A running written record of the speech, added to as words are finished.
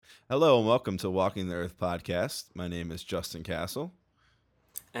Hello and welcome to Walking the Earth podcast. My name is Justin Castle.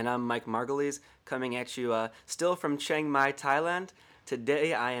 And I'm Mike Margulies, coming at you still from Chiang Mai, Thailand.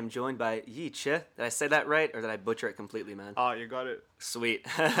 Today I am joined by Yi Che. Did I say that right, or did I butcher it completely, man? Oh, you got it. Sweet.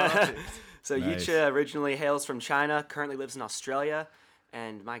 So Nice. Yi Che originally hails from China, currently lives in Australia,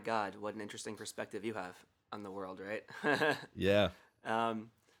 and my God, what an interesting perspective you have on the world, right? Yeah. I'll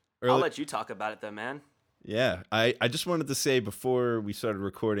Early- let you talk about it, though, man. Yeah. I just wanted to say before we started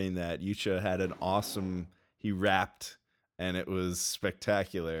recording that Yucha had an awesome, he rapped and it was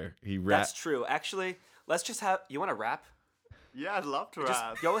spectacular. He That's rapped. true. Actually, let's just have. You want to rap? Yeah, I'd love to Just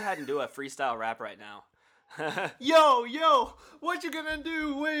rap. go ahead and do a freestyle rap right now. Yo, what you gonna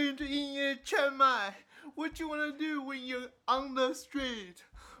do when you're in Chiang Mai? What you wanna do when you're on the street?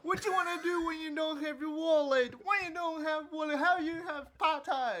 What you wanna do when you don't have your wallet? When you don't have wallet, how you have pad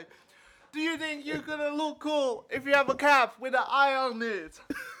thai? Do you think you're gonna look cool if you have a cap with an eye on it?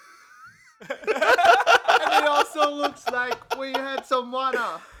 And it also looks like when you had some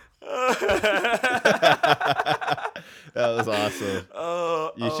water. That was awesome.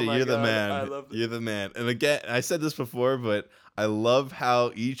 Oh, Yusha, my you're the God, man. I love You're the man. And again, I said this before, but I love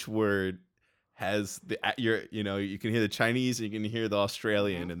how each word has you can hear the Chinese and you can hear the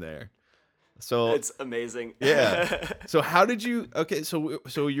Australian in there. So It's amazing. yeah. So how did you? Okay, so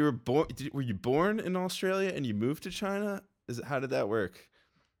you were born. Were you born in Australia and you moved to China? How did that work?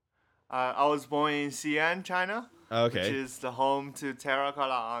 I was born in Xi'an, China. Okay. Which is the home to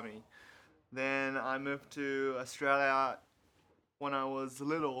Terracotta Army. Then I moved to Australia when I was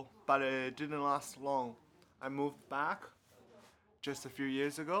little, but it didn't last long. I moved back just a few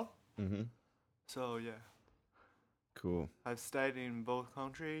years ago. Mm-hmm. So yeah, Cool. I've stayed in both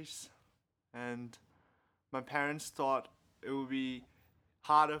countries, and my parents thought it would be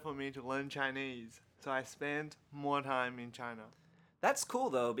harder for me to learn Chinese, so I spent more time in China. That's cool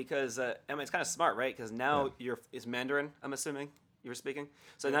though, because it's kind of smart, right? Because now is Mandarin. I'm assuming you were speaking.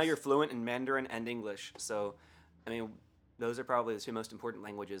 So now Yes. you're fluent in Mandarin and English. So, I mean, those are probably the two most important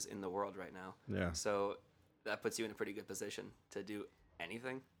languages in the world right now. Yeah. So that puts you in a pretty good position to do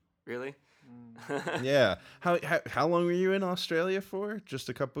anything, really. Yeah. How long were you in Australia for? Just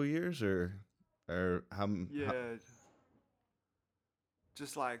a couple years, or how? Yeah,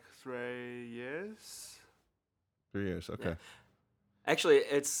 just like 3 years. 3 years. Okay. Actually,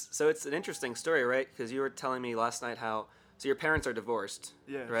 it's an interesting story, right? Because you were telling me last night how your parents are divorced,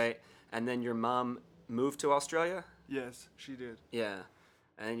 Yes. right? And then your mom moved to Australia. Yes, she did. Yeah,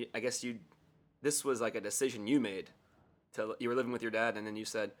 and I guess this was like a decision you made. You were living with your dad, and then you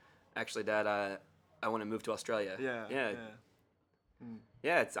said, "Actually, Dad, I want to move to Australia." Yeah. Yeah.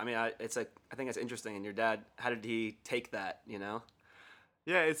 I think it's interesting. And your dad, how did he take that? You know?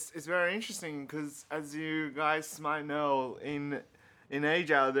 Yeah, it's very interesting because as you guys might know, in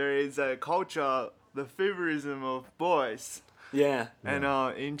Asia there is a culture, the favorism of boys, Yeah. and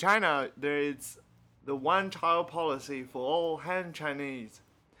in China there is the one-child policy for all Han Chinese,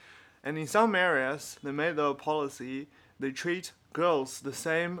 and in some areas they made the policy they treat girls the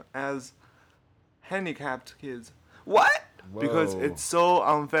same as handicapped kids. What? Because Whoa. it's so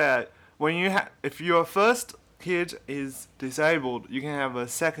unfair. When if your first kid is disabled, you can have a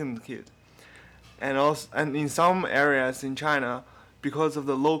second kid. And in some areas in China, because of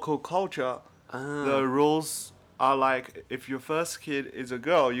the local culture, the rules are like if your first kid is a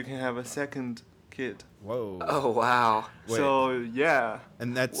girl, you can have a second kid. Whoa. Oh wow. Wait. So yeah,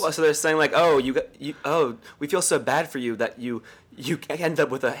 And that's Well, so they're saying like, oh, we feel so bad for you that you end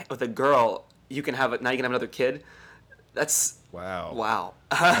up with a girl. You can have now you can have another kid. That's wow. wow.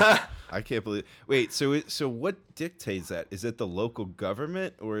 I can't believe. Wait. So what dictates that? Is it the local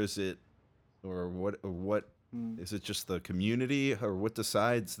government, or is it, or what? Or what? Is it just the community, or what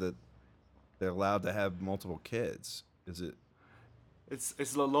decides that they're allowed to have multiple kids? Is it? it's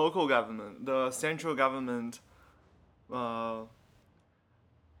the local government. The central government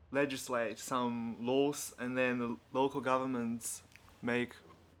legislate some laws, and then the local governments make,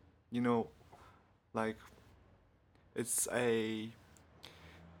 like it's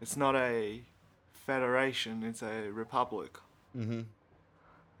not a federation, it's a republic. Mm-hmm.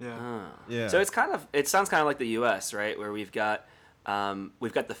 Yeah. Yeah. So it sounds kind of like the U.S., right, where we've got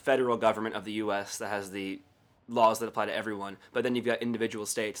the federal government of the U.S. that has the laws that apply to everyone, but then you've got individual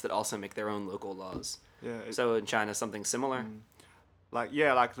states that also make their own local laws. Yeah. So in China, something similar. Like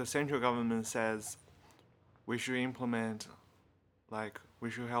the central government says we should implement, we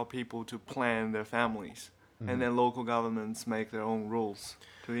should help people to plan their families, and then local governments make their own rules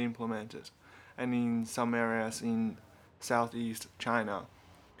to implement it. And in some areas in southeast China,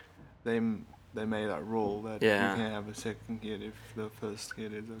 they they made that rule that Yeah. you can't have a second kid if the first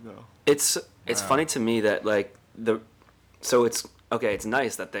kid is a girl. It's Wow. funny to me that like so it's okay. It's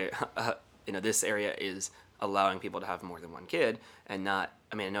nice that they this area is allowing people to have more than one kid and not.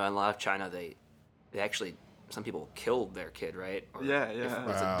 I mean, I know in a lot of China they actually some people killed their kid, right? Or Yeah, If yeah. it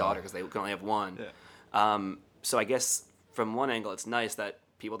was Wow. a daughter because they can only have one. Yeah. So I guess from one angle, it's nice that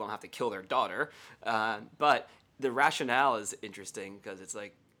people don't have to kill their daughter, but the rationale is interesting because it's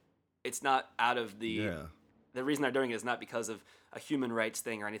like it's not out of Yeah. the reason they're doing it is not because of a human rights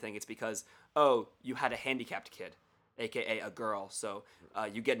thing or anything. It's because, oh, you had a handicapped kid, aka a girl, so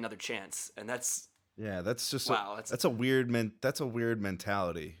you get another chance, and that's Yeah, that's just Wow, that's a weird that's a weird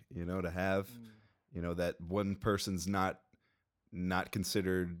mentality, to have, that one person's not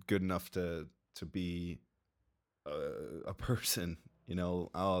considered good enough to be a person,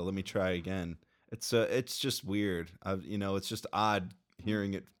 oh, let me try again. It's just weird. It's just odd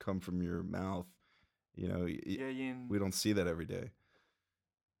hearing it come from your mouth. Yeah, We don't see that every day.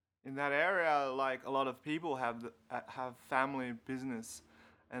 in that area, like a lot of people have family business,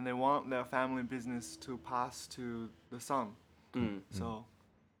 and they want their family business to pass to the son. So,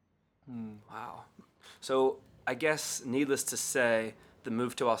 wow. So I guess, needless to say, the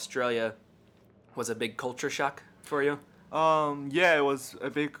move to Australia was a big culture shock for you. yeah, it was a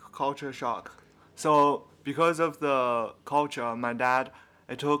big culture shock. So because of the culture, my dad,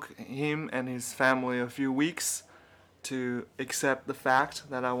 it took him and his family a few weeks to accept the fact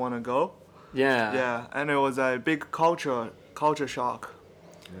that I want to go. Yeah. Yeah, and it was a big culture shock.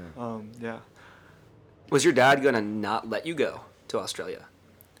 Yeah. Yeah. Was your dad gonna not let you go to Australia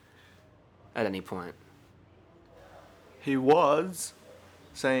at any point? He was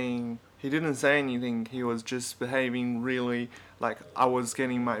saying he didn't say anything. He was just behaving really like I was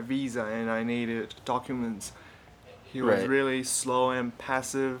getting my visa and I needed documents. He was Right. really slow and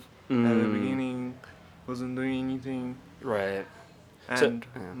passive at the beginning. Wasn't doing anything, Right. and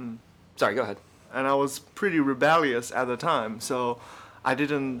Sorry, go ahead. and I was pretty rebellious at the time. So I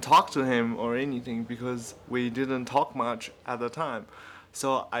didn't talk to him or anything because we didn't talk much at the time.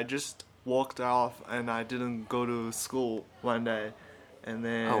 So I just walked off and I didn't go to school one day. And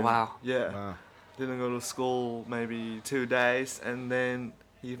then Oh, wow. Yeah. Wow. Didn't go to school maybe 2 days, and then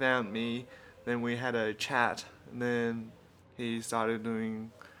he found me. Then we had a chat, and then he started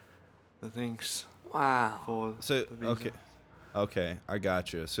doing the things Wow. for So the visa. okay, I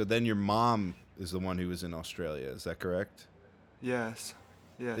got you. So then your mom is the one who was in Australia. Is that correct? Yes,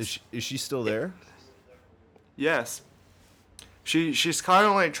 yes, Is she still there? yes. She's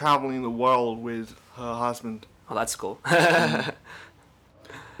currently traveling the world with her husband. Oh, that's cool.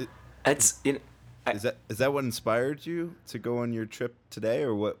 It's Is that what inspired you to go on your trip today,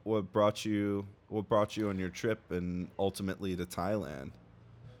 or what brought you on your trip and ultimately to Thailand?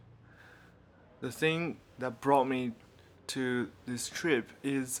 The thing that brought me to this trip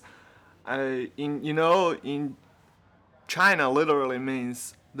is, in China literally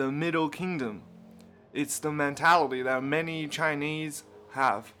means the Middle Kingdom. It's the mentality that many Chinese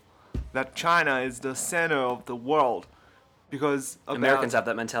have, that China is the center of the world, because Americans have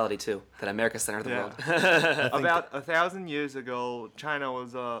that mentality too. That America's center of the Yeah. world. about 1,000 years ago, China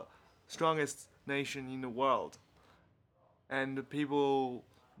was the strongest nation in the world, and the people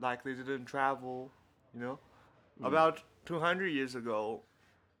they didn't travel, you know. About 200 years ago,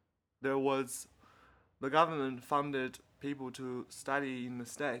 the government funded people to study in the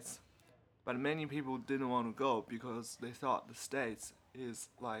States, but many people didn't want to go because they thought the States is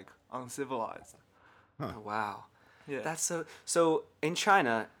uncivilized. Oh, wow. Yeah. That's so in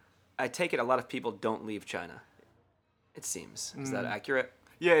China, I take it a lot of people don't leave China. It seems. Is that accurate?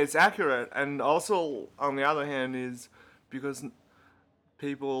 Yeah, it's accurate, and also on the other hand is because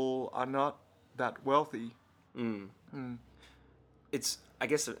people are not that wealthy. It's I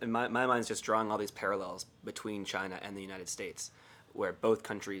guess in my mind's just drawing all these parallels between China and the United States, where both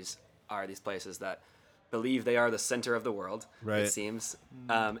countries are these places that believe they are the center of the world. Right. It seems,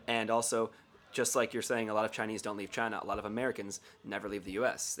 and also, just like you're saying, a lot of Chinese don't leave China. A lot of Americans never leave the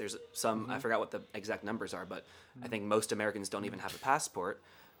U.S. There's some I forgot what the exact numbers are, but I think most Americans don't even have a passport.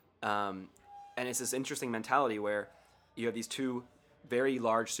 And it's this interesting mentality where you have these two very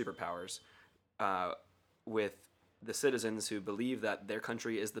large superpowers with the citizens who believe that their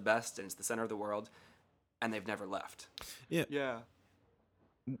country is the best and it's the center of the world, and they've never left. Yeah. Yeah.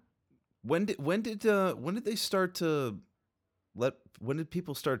 When did they start to when did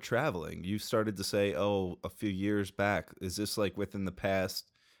people start traveling? You started to say, oh, a few years back. Is this like within the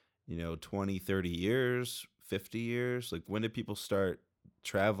past, 20, 30 years, 50 years? Like when did people start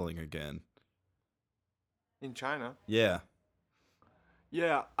traveling again? In China. Yeah.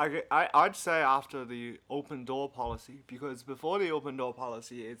 Yeah, I'd say after the open door policy, because before the open door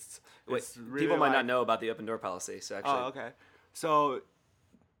policy, Wait, it's really people might not like- know about the open door policy, so actually, Oh, okay. So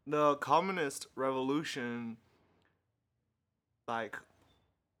the communist revolution, like,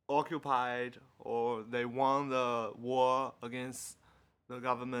 occupied or they won the war against the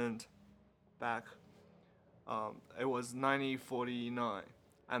government back. It was 1949,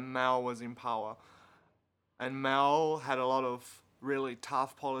 and Mao was in power. And Mao had a lot of really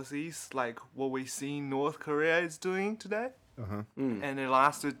tough policies, like what we see North Korea is doing today. Uh-huh. And it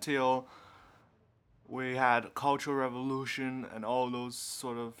lasted till we had Cultural Revolution and all those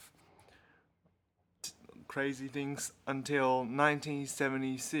sort of crazy things until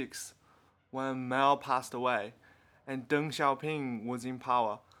 1976 when Mao passed away and Deng Xiaoping was in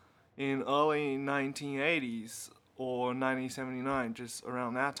power. In early 1980s or 1979, just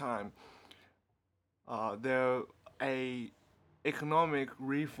around that time, there a economic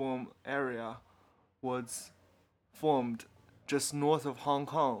reform area was formed just north of Hong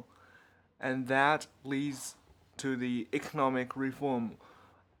Kong, and that leads to the economic reform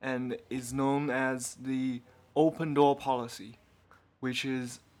and is known as the open door policy, which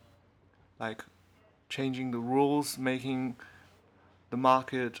is like changing the rules, making the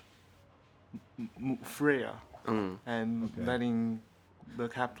market freer, and letting the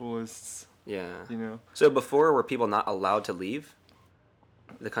capitalists, yeah. you know. So before, were people not allowed to leave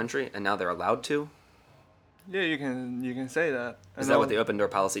the country, and now they're allowed to? Yeah, you can say that. Is that what the open door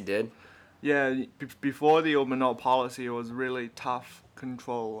policy did? Yeah, before the open door policy, it was really tough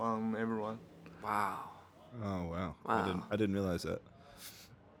control on everyone. Wow. Oh wow. Wow. I didn't realize that.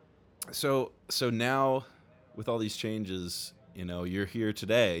 So now with all these changes, you know, you're here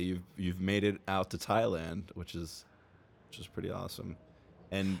today. You've made it out to Thailand, which is pretty awesome.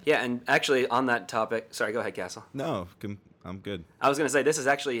 And Yeah, and actually on that topic, sorry, go ahead, Castle. no, I'm good. I was gonna say this is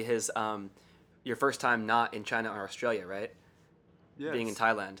actually his your first time not in China or Australia, right? Yes. Being in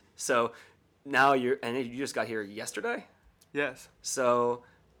Thailand. So now you just got here yesterday. Yes. So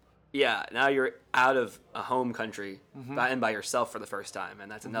yeah, now you're out of a home country and by yourself for the first time,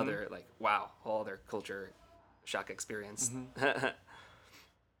 and that's another like wow, whole other culture shock experience.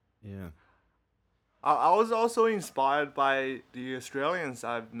 Yeah. I was also inspired by the Australians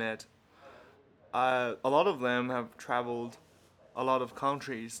I've met. A lot of them have traveled a lot of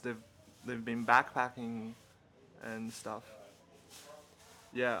countries. They've been backpacking and stuff.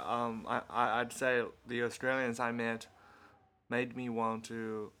 Yeah, I'd say the Australians I met made me want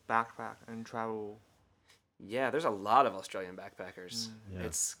to backpack and travel. Yeah, there's a lot of Australian backpackers. Yeah.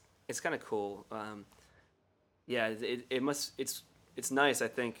 It's kind of cool. Yeah, it's nice. I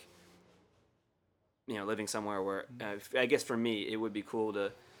think living somewhere where I guess for me it would be cool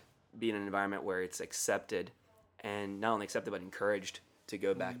to be in an environment where it's accepted, and not only accepted but encouraged to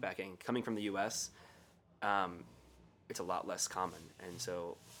go backpacking. Coming from the U.S., it's a lot less common, and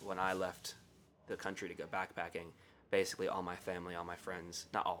so when I left the country to go backpacking, basically all my family, all my friends,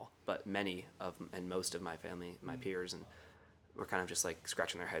 not all, but many of and most of my family, my peers, and were kind of just like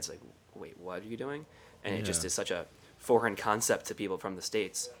scratching their heads like, wait, what are you doing? And it just is such a foreign concept to people from the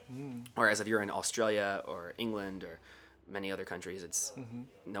States. Whereas if you're in Australia or England or many other countries, it's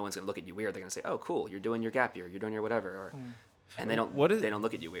no one's gonna look at you weird. They're gonna say, "Oh, cool, you're doing your gap year, you're doing your whatever," and they don't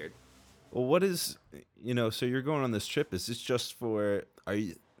look at you weird. Well, what is, so you're going on this trip. Is this just was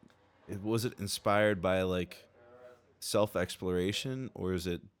it inspired by like self-exploration, or is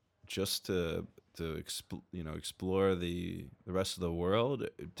it just to explore the rest of the world?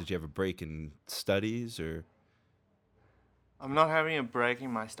 Did you have a break in studies, or? I'm not having a break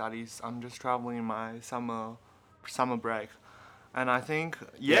in my studies. I'm just traveling in my summer break. And I think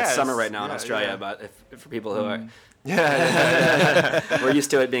It's summer right now in Australia, yeah. but if for people who are we're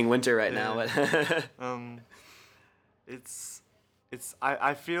used to it being winter right now, but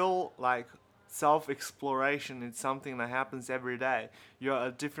I feel like self-exploration is something that happens every day. You're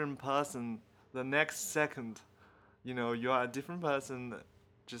a different person the next second. You're a different person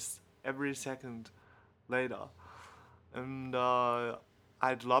just every second later. And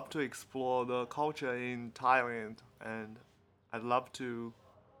I'd love to explore the culture in Thailand, and I'd love to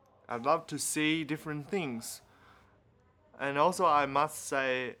see different things. And also, I must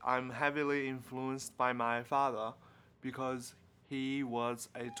say, I'm heavily influenced by my father, because he was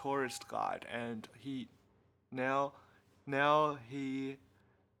a tourist guide, and he now he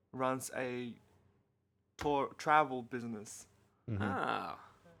runs a travel business. oh,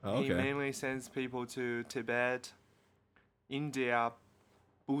 Oh, He okay. mainly sends people to Tibet, India,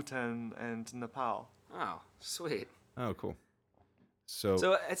 Bhutan, and Nepal. sweet. Oh, cool. So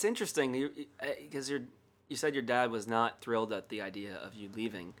So it's interesting because you said your dad was not thrilled at the idea of you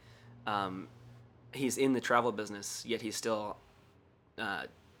leaving. He's in the travel business, yet he still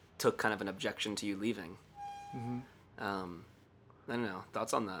took kind of an objection to you leaving. Mm-hmm. I don't know.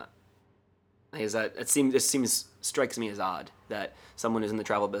 Thoughts on that? Is that it strikes me as odd that someone who's in the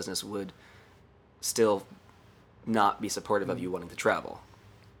travel business would still not be supportive of you wanting to travel.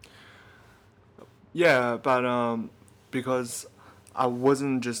 Yeah, but because I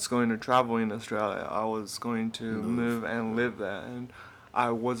wasn't just going to travel in Australia, I was going to move and live there, and I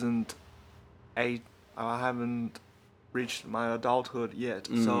haven't reached my adulthood yet,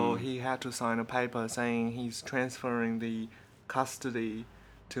 so he had to sign a paper saying he's transferring the custody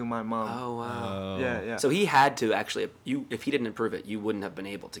to my mom. Oh wow. Oh. Yeah. So he had to actually. If he didn't approve it, you wouldn't have been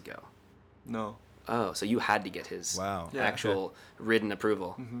able to go. No. Oh, so you had to get his Wow. Yeah. actual written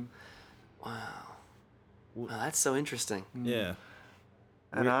approval. Mm-hmm. Wow. Wow, that's so interesting. Yeah.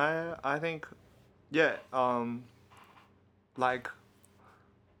 And I think, yeah, like,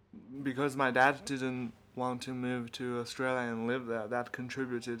 because my dad didn't want to move to Australia and live there, that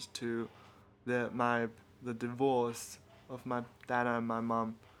contributed to the divorce of my dad and my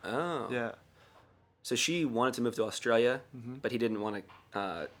mom. Oh. Yeah. So she wanted to move to Australia, Mm-hmm. but he didn't want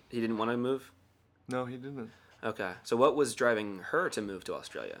to. He didn't want to move. No, he didn't. Okay. So what was driving her to move to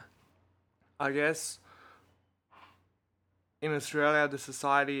Australia? I guess in Australia the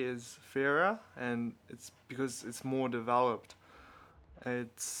society is fairer, and it's because it's more developed.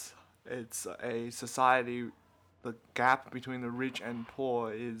 It's a society. The gap between the rich and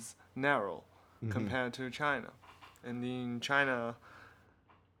poor is narrow compared to China, and in China,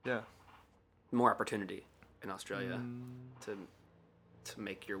 yeah, More opportunity in Australia to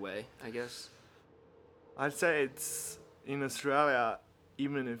make your way, I guess. I'd say it's in Australia.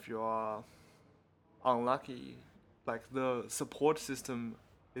 Even if you are unlucky, like the support system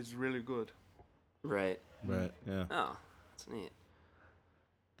is really good. Right. Right. Yeah. Oh, that's neat.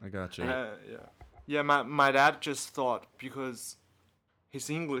 I got you. Yeah. My dad just thought because his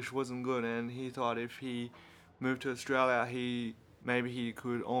English wasn't good, and he thought if he moved to Australia, maybe he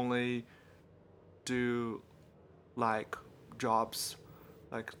could only do like jobs,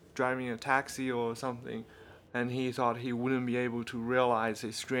 like driving a taxi or something, and he thought he wouldn't be able to realize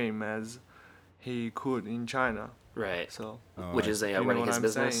his dream as he could in China. Right. So, Oh, Which I is you know running what his I'm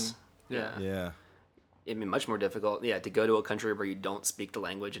business. saying? Yeah. Yeah. It'd be much more difficult, to go to a country where you don't speak the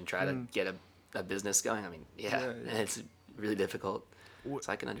language and try to get a business going. I mean, Yeah. it's really difficult.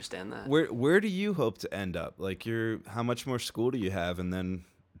 So I can understand that. Where do you hope to end up? Like, how much more school do you have, and then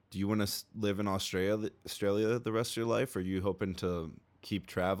do you want to live in Australia the rest of your life, or are you hoping to keep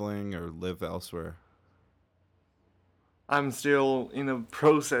traveling or live elsewhere? I'm still in the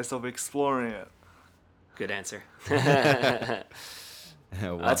process of exploring it. Good answer. Yeah,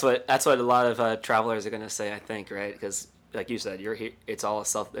 well, That's what a lot of travelers are going to say, I think, right? Because like you said, you're here. It's all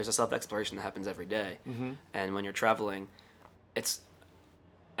there's a self exploration that happens every day. And when you're traveling, it's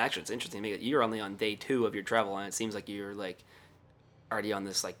interesting to me. You're only on day 2 of your travel, and it seems like you're like already on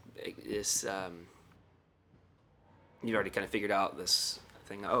this you've already kind of figured out this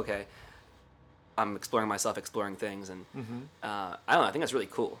thing. Okay, I'm exploring myself, exploring things, and I don't know. I think that's really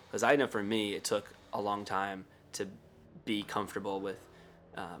cool because I know for me it took a long time to be comfortable with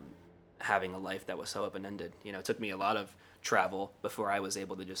having a life that was so open ended. It took me a lot of travel before I was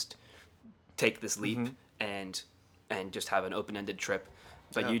able to just take this leap and just have an open ended trip.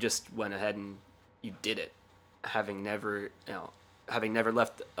 But you just went ahead and you did it, having never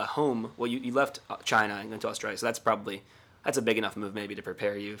left a home. Well, you left China and went to Australia, so that's a big enough move maybe to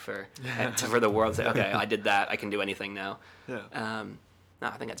prepare you for the world. Say, okay, I did that. I can do anything now. Yeah. No,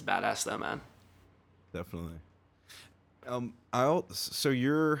 I think that's badass though, man. definitely. So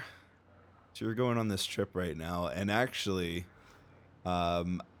you're going on this trip right now, and actually,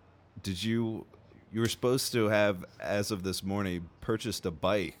 you were supposed to have, as of this morning, purchased a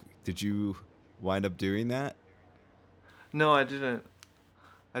bike. Did you wind up doing that? No, I didn't.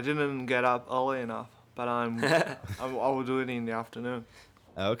 I didn't get up early enough, but I will do it in the afternoon.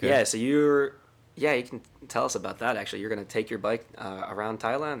 Okay. Yeah, so you can tell us about that. Actually, you're gonna take your bike around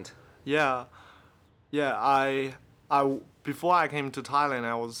Thailand. Yeah. I before I came to Thailand,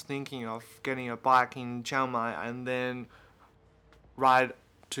 I was thinking of getting a bike in Chiang Mai and then ride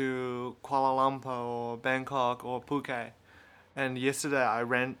to Kuala Lumpur or Bangkok or Phuket. And yesterday I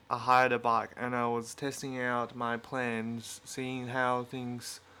hired a bike and I was testing out my plans, seeing how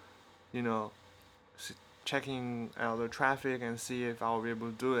things, checking out the traffic and see if I'll be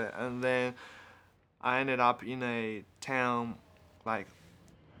able to do it. And then I ended up in a town like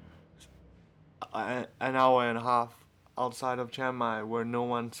an hour and a half outside of Chiang Mai where no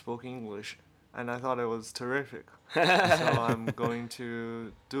one spoke English. and I thought it was terrific. So I'm going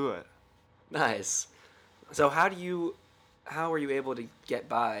to do it. Nice. So how are you able to get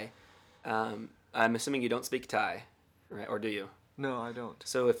by? I'm assuming you don't speak Thai, right? Or do you? No, I don't.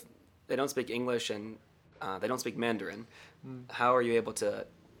 So if they don't speak English and they don't speak Mandarin, how are you able to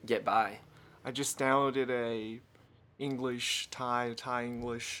get by? I just downloaded a Thai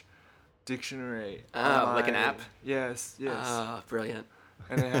English dictionary. Oh, on like an my- app? Yes, yes. Oh, brilliant.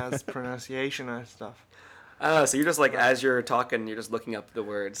 And it has pronunciation and stuff. Oh, so you're just like, as you're talking, you're just looking up the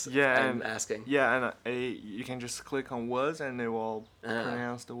words Yeah, and and asking. Yeah, and you can just click on words and it will Ah.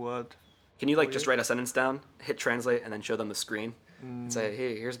 pronounce the word. Can you like just write a sentence down, hit translate, and then show them the screen and say,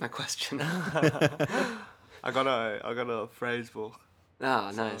 "Hey, here's my question." I got a phrase book.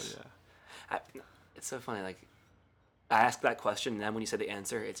 Oh, so, nice. yeah. It's so funny. Like, I ask that question, and then when you say the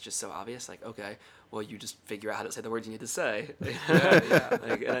answer, it's just so obvious. Like, okay, well, you just figure out how to say the words you need to say. Yeah.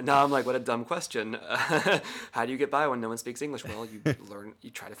 Like, and now I'm like, what a dumb question. How do you get by when no one speaks English? Well,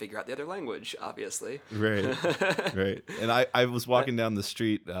 you try to figure out the other language, obviously. Right, right. And I was walking down the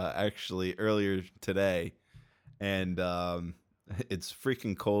street actually earlier today, and it's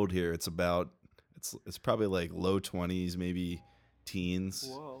freaking cold here. It's probably like low 20s, maybe teens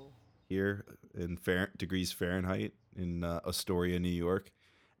Whoa. here in degrees Fahrenheit in Astoria, New York.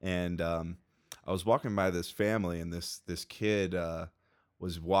 And I was walking by this family, and this kid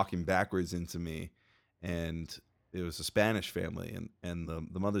was walking backwards into me, and it was a Spanish family, and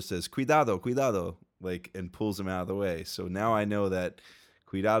the mother says "cuidado, cuidado," like, and pulls him out of the way. So now I know that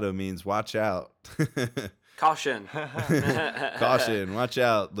cuidado means watch out. Caution. Caution, watch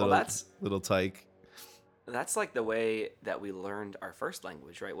out, Well, little tyke. That's like the way that we learned our first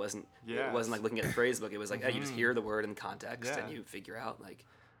language, right? It wasn't like looking at a phrase book. It was like, hey, you just hear the word in context and Yeah. you figure out like,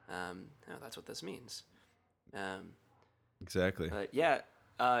 oh, that's what this means. Exactly. But yeah,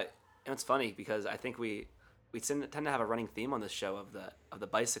 and it's funny because I think we tend to have a running theme on this show of the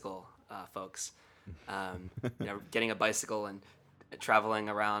bicycle folks, getting a bicycle and traveling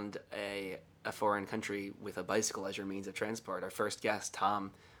around a foreign country with a bicycle as your means of transport. Our first guest,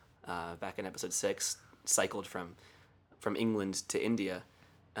 Tom, back in episode 6, cycled from England to India.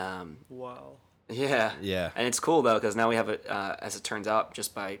 Wow. Yeah. Yeah. And it's cool though because now we have as it turns out,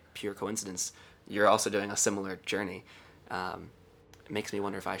 just by pure coincidence, you're also doing a similar journey. It makes me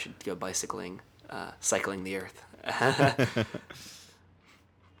wonder if I should go cycling the earth.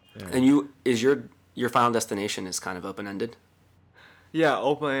 And your final destination is kind of open ended. Yeah,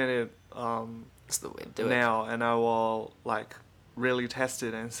 open-ended That's the way to do it. now, and I will like really test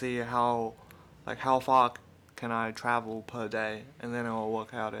it and see how far can I travel per day, and then I will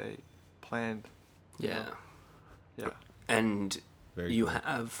work out a plan. Yeah. Yeah. And Very you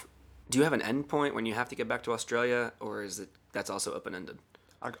cool. do you have an end point when you have to get back to Australia, or that's also open ended?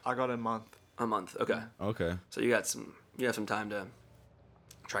 I got a month. A month. Okay. Okay. So you have some time to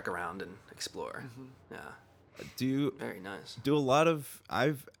trek around and explore. Yeah. Very nice.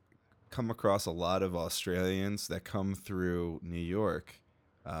 I've come across a lot of Australians that come through New York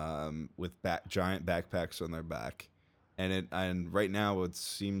with giant backpacks on their back, and right now it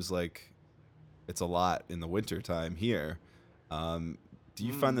seems like it's a lot in the winter time here. Do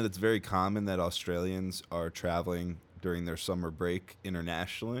you find that it's very common that Australians are traveling during their summer break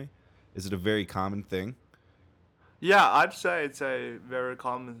internationally? Is it a very common thing? Yeah, I'd say it's a very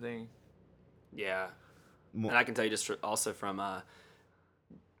common thing. Yeah. Mo- And I can tell you just also from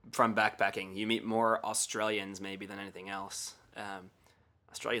backpacking, you meet more Australians maybe than anything else.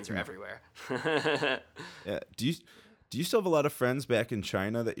 Australians are everywhere. Yeah. Do you still have a lot of friends back in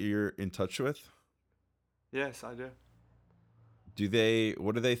China that you're in touch with? Yes, I do.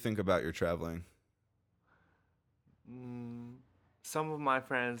 What do they think about your traveling? Some of my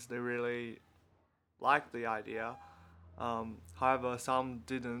friends, they really like the idea. However, some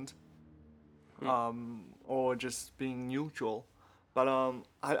didn't. Or just being neutral. But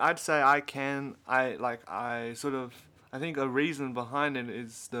I'd say I think a reason behind it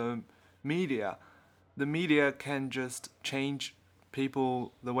is the media. The media can just change the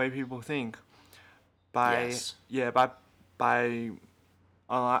way people think. Yes.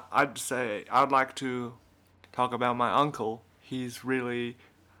 I'd say I'd like to talk about my uncle. He's really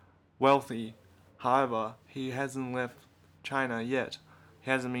wealthy. However, he hasn't left China yet. He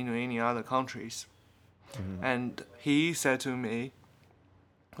hasn't been to any other countries. And he said to me,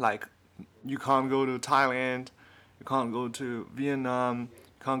 like, you can't go to Thailand, you can't go to Vietnam,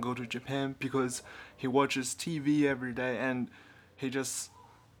 you can't go to Japan, because he watches TV every day and he just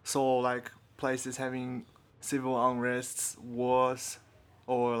saw like places having civil unrests, wars,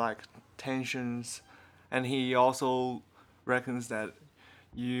 or like tensions, and he also reckons that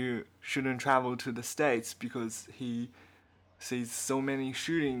you shouldn't travel to the States because he sees so many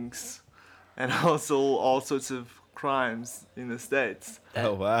shootings and also all sorts of crimes in the States.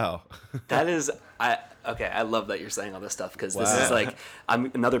 Oh wow. That is, I love that you're saying all this stuff because this Wow. is like,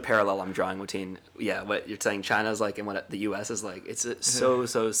 another parallel I'm drawing between, what you're saying China's like and what the U.S. is like. It's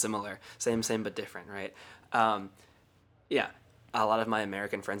so similar, same but different, right? Yeah, a lot of my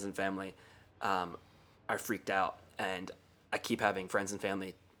American friends and family are freaked out, and I keep having friends and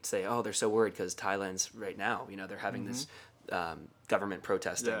family say, "Oh, they're so worried because Thailand's right now, they're having this government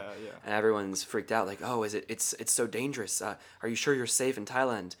protesting, Yeah. and everyone's freaked out, like, oh, it's so dangerous. Are you sure you're safe in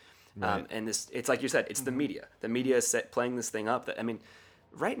Thailand?" Right. And it's like you said, it's the media. The media is playing this thing up. That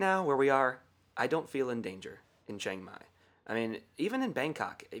right now where we are, I don't feel in danger in Chiang Mai. I mean, even in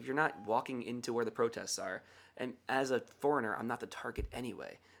Bangkok, if you're not walking into where the protests are, and as a foreigner, I'm not the target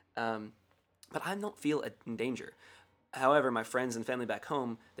anyway. But I don't feel in danger. However, my friends and family back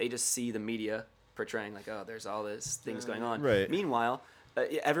home, they just see the media portraying like, oh, there's all these things going on. Right. Meanwhile,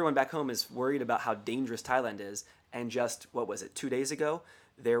 everyone back home is worried about how dangerous Thailand is. And just, 2 days ago,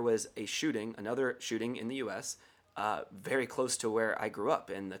 there was another shooting in the U.S., very close to where I grew up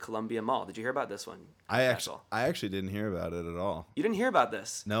in the Columbia Mall. Did you hear about this one? I Castle? actually didn't hear about it at all. You didn't hear about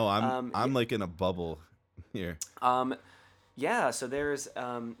this? No, I'm like in a bubble here. Yeah, so there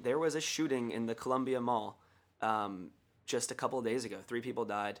was a shooting in the Columbia Mall just a couple of days ago. 3 people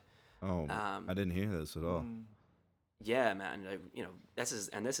died. Oh, I didn't hear this at all. Yeah, man. This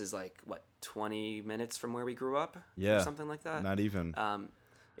is like what, 20 minutes from where we grew up? Yeah, or something like that. Not even.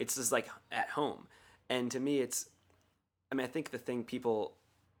 It's just like at home, and to me, I think the thing people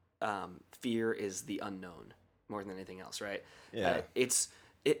fear is the unknown more than anything else, right? Yeah.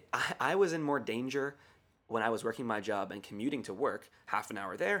 I was in more danger when I was working my job and commuting to work, half an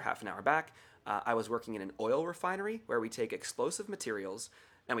hour there, half an hour back. I was working in an oil refinery where we take explosive materials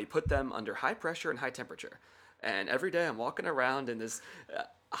and we put them under high pressure and high temperature. And every day I'm walking around in this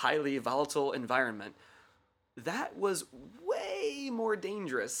highly volatile environment. That was way more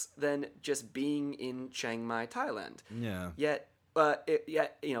dangerous than just being in Chiang Mai, Thailand. Yeah. Yet,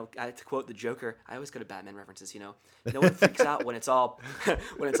 to quote the Joker, I always go to Batman references. No one freaks out when it's all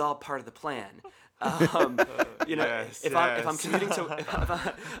part of the plan. If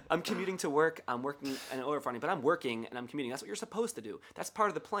I'm commuting to work, I'm working in an oil refinery, but I'm working and I'm commuting. That's what you're supposed to do. That's part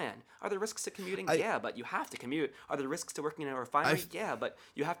of the plan. Are there risks to commuting? Yeah, but you have to commute. Are there risks to working in a refinery? Yeah, but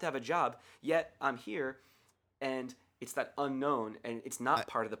you have to have a job. Yet I'm here, and it's that unknown, and it's not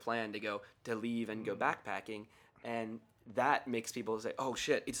part of the plan to leave and go backpacking, and that makes people say, "Oh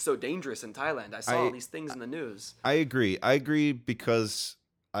shit, it's so dangerous in Thailand. I saw all these things in the news." I agree because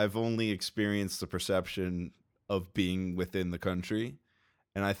I've only experienced the perception of being within the country.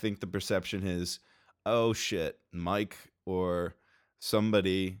 And I think the perception is, oh shit, Mike or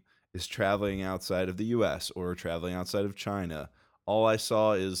somebody is traveling outside of the US or traveling outside of China. All I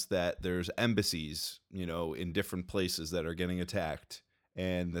saw is that there's embassies, in different places that are getting attacked,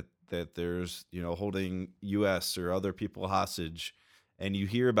 and that there's, holding US or other people hostage. And you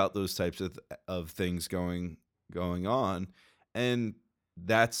hear about those types of things going on. And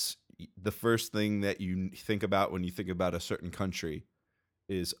that's the first thing that you think about when you think about a certain country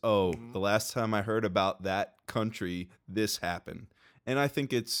is, the last time I heard about that country, this happened. And I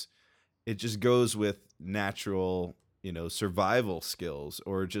think it just goes with natural, survival skills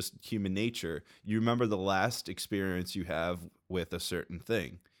or just human nature. You remember the last experience you have with a certain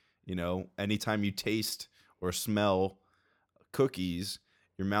thing. Anytime you taste or smell cookies,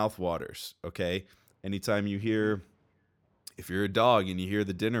 your mouth waters, okay? Anytime you hear, if you're a dog and you hear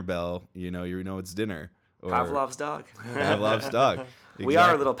the dinner bell, you know it's dinner. Or Pavlov's dog. Pavlov's dog. We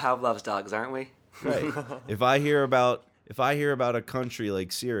are little Pavlov's dogs, aren't we? Right. If I hear about a country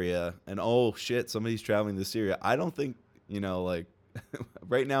like Syria and oh shit, somebody's traveling to Syria, I don't think,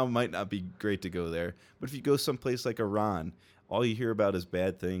 right now it might not be great to go there. But if you go someplace like Iran, all you hear about is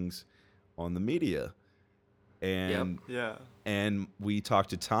bad things on the media. And Yeah. and we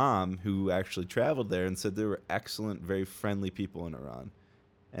talked to Tom, who actually traveled there, and said there were excellent, very friendly people in Iran.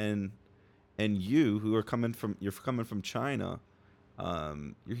 And you, who are coming from China,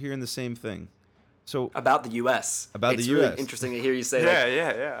 you're hearing the same thing. So About the U.S. About it's the really US. interesting to hear you say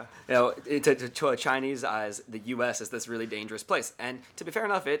that. Yeah. To a Chinese eyes, the U.S. is this really dangerous place, and to be fair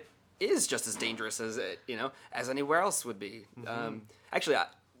enough, it is just as dangerous as as anywhere else would be. Actually,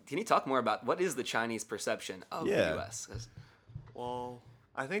 can you talk more about what is the Chinese perception of the U.S.? 'Cause Well,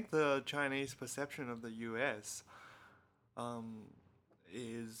 I think the Chinese perception of the U.S.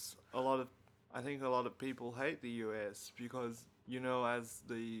 Is a lot of people hate the U.S. because as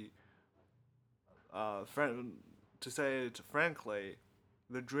the to say it frankly,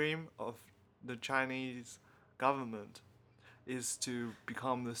 the dream of the Chinese government is to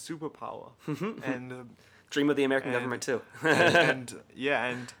become the superpower, and Dream of the American and- government too.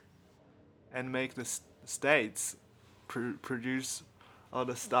 and make the states produce all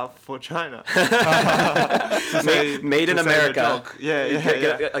the stuff for China. Made in America.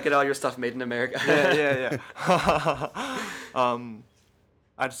 Yeah. Get all your stuff made in America. Yeah.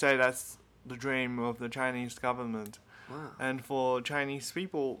 I'd say that's the dream of the Chinese government. Wow. And for Chinese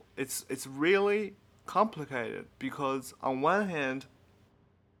people, it's really complicated because on one hand,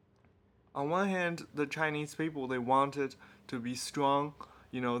 the Chinese people, they wanted to be strong,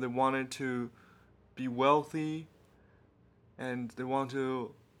 they wanted to be wealthy, and they want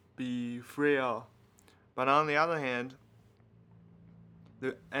to be freer. But on the other hand,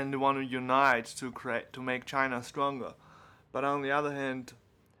 they want to unite to make China stronger. But on the other hand,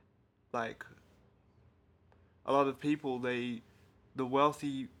 like a lot of people, the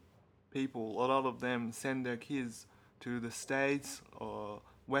wealthy people, a lot of them send their kids to the States or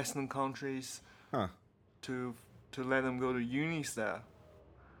Western countries Huh. to let them go to unis there.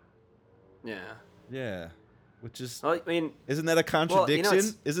 Yeah. Yeah. Which is Well, I mean, isn't that a contradiction?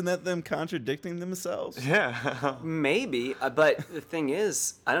 it's- Isn't that them contradicting themselves? Yeah. maybe, but the thing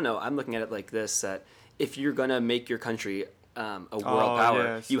is, I don't know. I'm looking at it like this: that if you're gonna make your country a world power,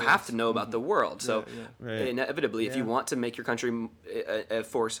 yes, you have yes. to know about the world. So Yeah. Right. inevitably, if you Yeah. want to make your country a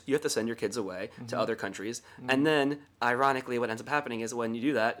force, you have to send your kids away to other countries. And then, ironically, what ends up happening is when you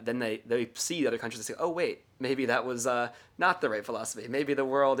do that, then they see other countries and say, "Oh, wait, maybe that was not the right philosophy. Maybe the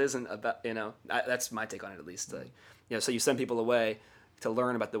world isn't about." That's my take on it, at least. So you send people away to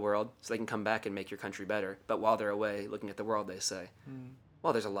learn about the world, so they can come back and make your country better. But while they're away looking at the world, they say,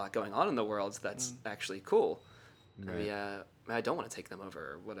 "Well, there's a lot going on in the world that's actually cool. Maybe I don't want to take them over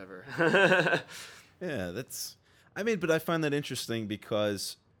or whatever." Yeah, but I find that interesting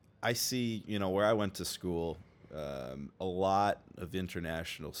because I see, where I went to school, a lot of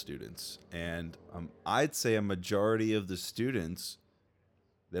international students. And I'd say a majority of the students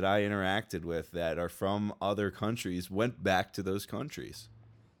that I interacted with that are from other countries went back to those countries.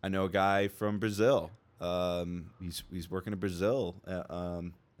 I know a guy from Brazil. He's working in Brazil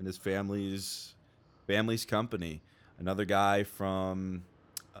in his family's company. Another guy from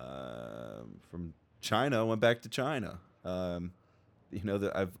China went back to China.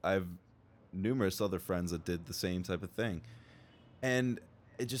 That I've numerous other friends that did the same type of thing, and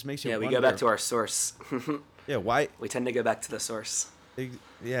it just makes you Yeah, we wonder, go back to our source. yeah, why? We tend to go back to the source.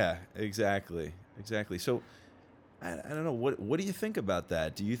 Yeah, exactly. So I don't know, what do you think about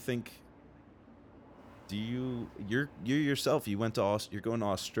that? Do you think you yourself, you're going to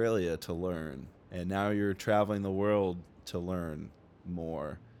Australia to learn, and now you're traveling the world to learn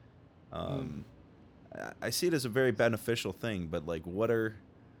more. I see it as a very beneficial thing, but like,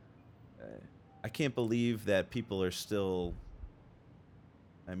 I can't believe that people are still.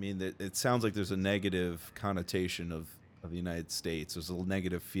 I mean, it sounds like there's a negative connotation of the United States. There's a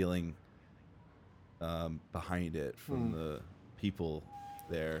negative feeling behind it from the people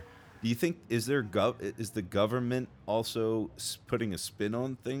there. Do you think is the government also putting a spin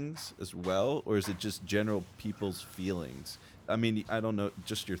on things as well, or is it just general people's feelings? I mean, I don't know,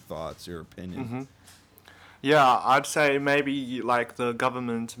 just your thoughts, your opinion. Yeah, I'd say maybe like the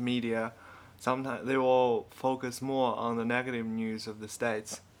government media, sometimes they will focus more on the negative news of the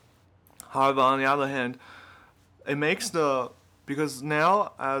states. However, on the other hand, it makes because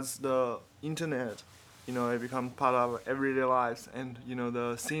now as the internet, it becomes part of our everyday lives, and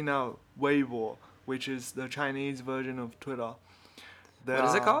the Sina Weibo, which is the Chinese version of Twitter. What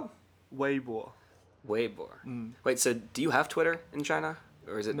is it called? Weibo. Weibo. Wait, so do you have Twitter in China,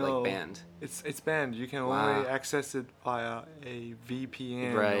 or is it No, like banned? It's banned. You can Wow. only access it via a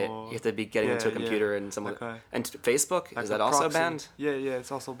VPN. Right. Or, You have to be getting into a Yeah, yeah. computer and someone. Okay. And Facebook, like is a that also proxy. banned? Yeah,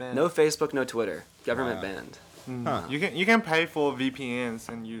 it's also banned. No Facebook, no Twitter. Government Wow. banned. Huh. You can pay for VPNs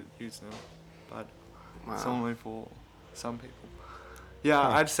and use them, but it's Wow. only for some people. Yeah,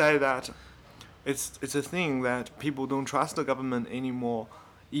 Huh. I'd say that it's a thing that people don't trust the government anymore.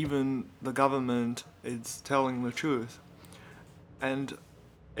 Even the government is telling the truth, and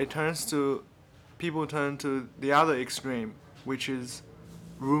people turn to the other extreme, which is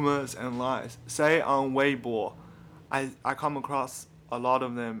rumors and lies. Say on Weibo, I come across a lot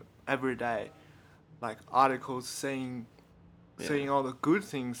of them every day, like articles saying all the good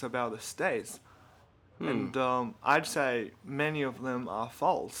things about the states. And I'd say many of them are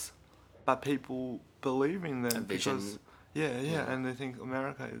false, but people believe in them vision. because and they think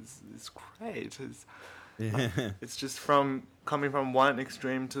America is great. It's just coming from one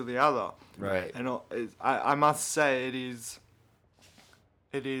extreme to the other. Right. And I must say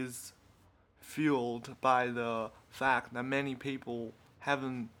it is fueled by the fact that many people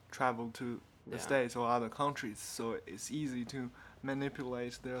haven't traveled to the Yeah. States or other countries, so it's easy to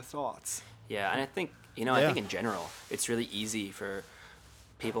manipulate their thoughts. Yeah, and I think I Yeah. think in general, it's really easy for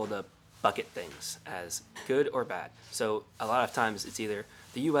people to bucket things as good or bad. So a lot of times it's either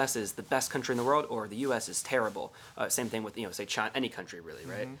the U.S. is the best country in the world or the U.S. is terrible. Same thing with say China, any country really,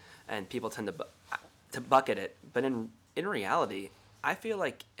 right? And people tend to bucket it, but in reality, I feel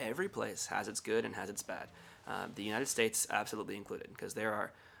like every place has its good and has its bad. The United States absolutely included, because there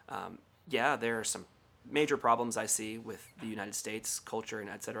are there are some major problems I see with the United States culture and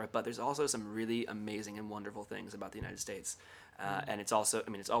etc. But there's also some really amazing and wonderful things about the United States, and it's also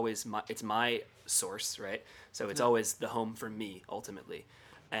it's always it's my source, right? So it's always the home for me ultimately,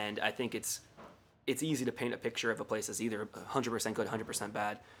 and I think it's easy to paint a picture of a place as either 100% good, 100%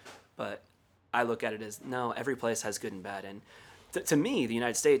 bad, but I look at it as no, every place has good and bad, and to me, the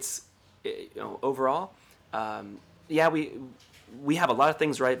United States, overall, we have a lot of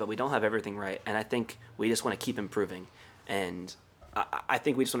things right, but we don't have everything right. And I think we just want to keep improving. And I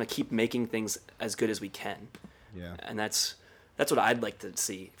think we just want to keep making things as good as we can. Yeah. And that's what I'd like to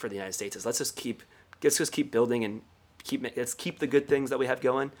see for the United States is let's just keep building and let's keep the good things that we have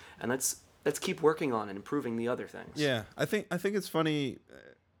going, and let's keep working on and improving the other things. Yeah, I think it's funny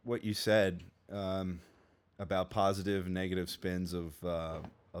what you said about positive and negative spins of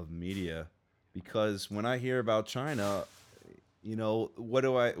media, because when I hear about China, what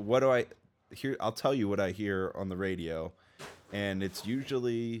do I hear? I'll tell you what I hear on the radio, and it's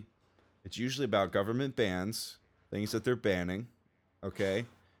usually about government bans, things that they're banning, okay,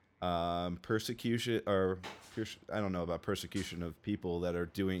 persecution, or I don't know about persecution of people that are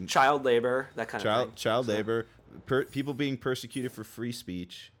doing Child labor, that kind of thing. child labor, people being persecuted for free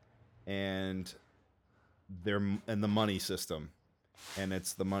speech, and the money system. And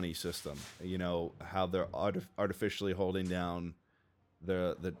it's the money system, how they're artificially holding down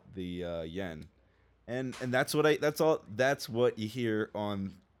the yen, and that's what you hear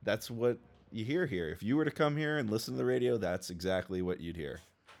here. If you were to come here and listen to the radio, that's exactly what you'd hear.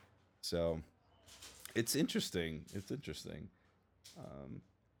 So it's interesting.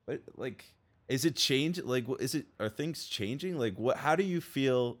 But like, is it change? Like, are things changing? Like, how do you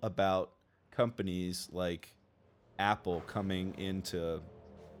feel about companies like Apple coming into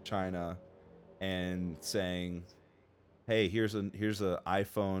China and saying, "Hey, here's a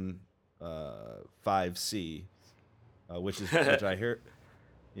iPhone 5C," which I hear.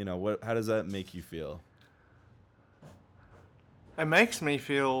 How does that make you feel? It makes me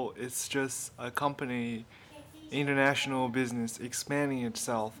feel it's just a company, international business expanding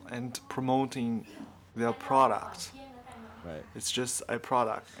itself and promoting their product. Right. It's just a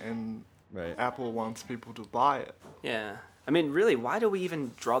product, and Right. Apple wants people to buy it. Yeah. I mean, really, why do we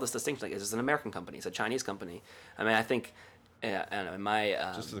even draw this distinction? Like, it's an American company. It's a Chinese company. I mean, I think, I don't know, in my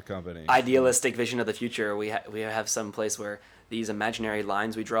Just the company. idealistic vision of the future, we have some place where these imaginary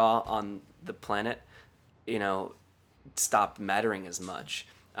lines we draw on the planet, stop mattering as much.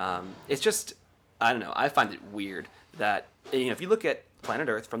 It's just, I don't know. I find it weird that, if you look at planet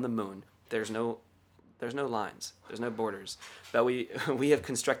Earth from the moon, there's no lines, there's no borders. But we have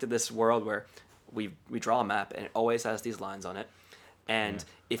constructed this world where we draw a map and it always has these lines on it. And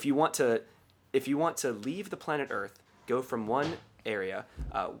if you want to leave the planet Earth, go from one area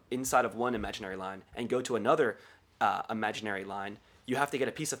inside of one imaginary line and go to another imaginary line, you have to get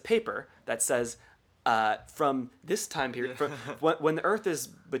a piece of paper that says from this time period, when the Earth is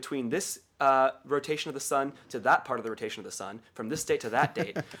between this rotation of the sun to that part of the rotation of the sun, from this date to that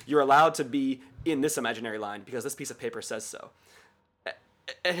date, you're allowed to be in this imaginary line because this piece of paper says so.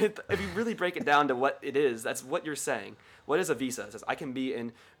 And if you really break it down to what it is, that's what you're saying. What is a visa? It says I can be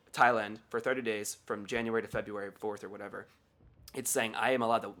in Thailand for 30 days from January to February 4th or whatever. It's saying I am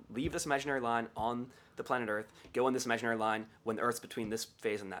allowed to leave this imaginary line on the planet Earth, go on this imaginary line when the Earth's between this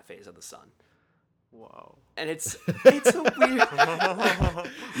phase and that phase of the sun. Wow. And it's a weird.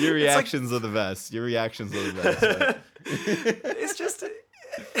 Your reactions are the best. It's just.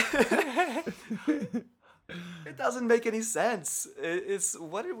 It doesn't make any sense. It's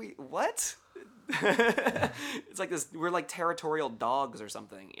what? It's like this. We're like territorial dogs or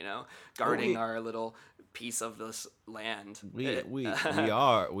something, guarding our little piece of this land. We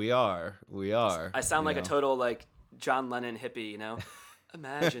are. I sound like a total like John Lennon hippie,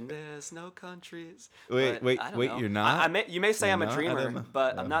 Imagine there's no countries. Wait, I don't know. you're not? You may say You're I'm a not? I dreamer, don't know.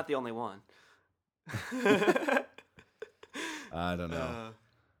 but No. I'm not the only one. I don't know.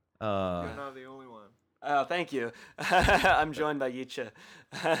 You're not the only one. Oh, thank you. I'm joined by Yicha.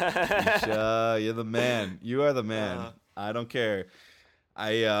 You're the man. You are the man. I don't care.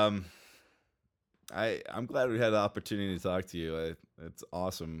 I'm glad we had the opportunity to talk to you. It's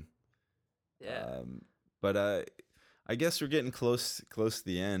awesome. Yeah. But I guess we're getting close to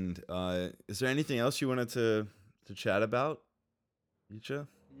the end. Is there anything else you wanted to chat about, Yicha?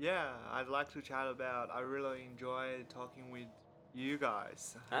 Yeah, I'd like to chat about. I really enjoy talking with you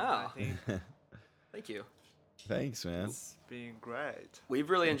guys. And Oh. I think Thank you. Thanks, man. it's been great. We've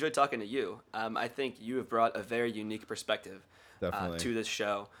really enjoyed talking to you. I think you have brought a very unique perspective Definitely. to this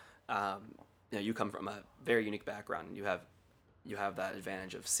show. You come from a very unique background, and you have that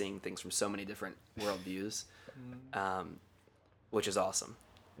advantage of seeing things from so many different worldviews, which is awesome.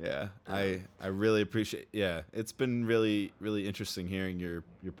 Yeah, I really appreciate. Yeah, it's been really interesting hearing your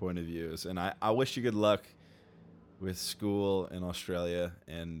point of views, and I wish you good luck with school in Australia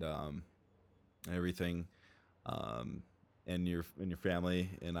and everything, and your family.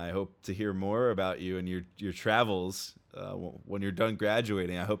 And I hope to hear more about you and your travels when you're done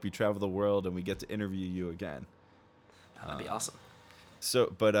graduating. I hope you travel the world and we get to interview you again. That'd be awesome.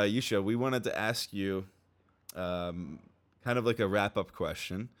 So, but Yusha, we wanted to ask you, kind of like a wrap-up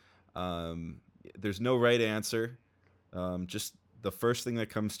question. There's no right answer. Just the first thing that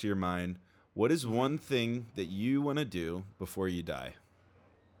comes to your mind. What is one thing that you want to do before you die?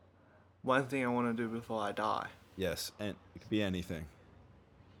 One thing I want to do before I die. Yes, and it could be anything.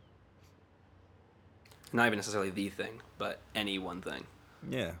 Not even necessarily the thing, but any one thing.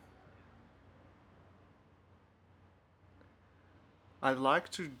 Yeah. I'd like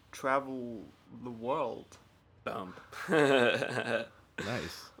to travel the world. Boom.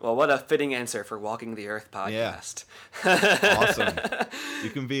 Nice. Well, what a fitting answer for Walking the Earth podcast. Awesome. You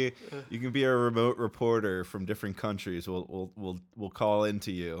can be a remote reporter from different countries. We'll call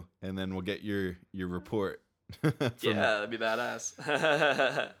into you, and then we'll get your report. Yeah, that'd be badass.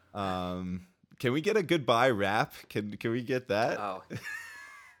 Can we get a goodbye rap? Can we get that? Oh.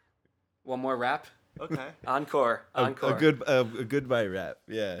 One more rap? Okay. Encore. A goodbye rap.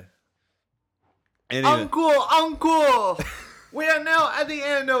 Yeah. Anyway. Uncle! We are now at the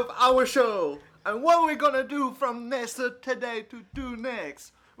end of our show. And what we're gonna do from today to do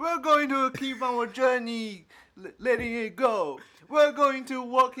next? We're going to keep our journey, letting it go. We're going to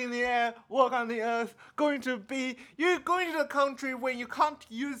walk in the air, walk on the earth. You're going to the country where you can't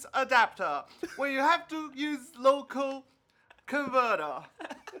use adapter, where you have to use local converter.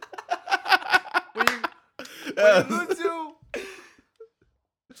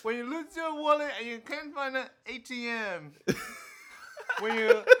 When you lose your wallet and you can't find an ATM. When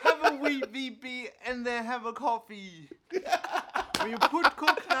you have a VB and then have a coffee. When you put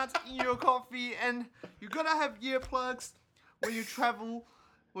coconuts in your coffee and you gotta have earplugs when you travel,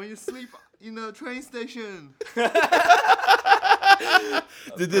 when you sleep in a train station.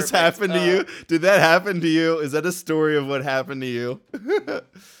 Did this happen to you? Did that happen to you? Is that a story of what happened to you?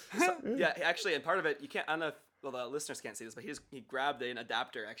 Yeah, actually, and part of it, you can't, I don't know if, well, the listeners can't see this, but he grabbed an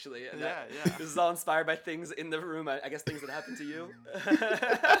adapter, actually. And Yeah. This is all inspired by things in the room, I guess things that happened to you.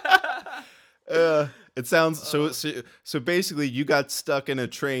 It sounds so basically you got stuck in a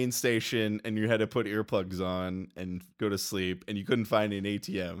train station and you had to put earplugs on and go to sleep and you couldn't find an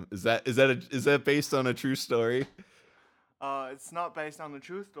ATM. Is that based on a true story? It's not based on the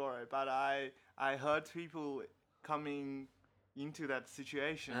true story, but I heard people coming into that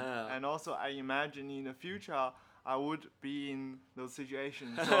situation, and also I imagine in the future I would be in those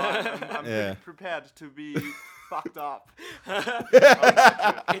situations, so I'm pretty prepared to be fucked up.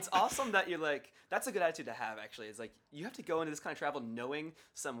 It's awesome that you're like, that's a good attitude to have, actually. It's like, you have to go into this kind of travel knowing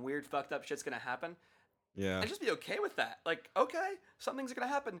some weird fucked up shit's gonna happen, and just be okay with that. Like, okay, something's gonna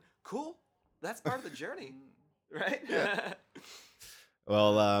happen, cool, that's part of the journey. Right? Yeah.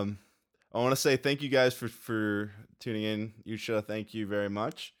 Well, I want to say thank you guys for tuning in. Yusha, thank you very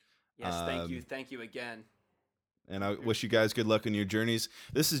much. Yes, thank you again. And I wish you guys good luck on your journeys.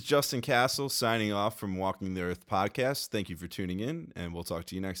 This is Justin Castle signing off from Walking the Earth podcast. Thank you for tuning in, and we'll talk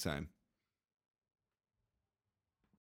to you next time.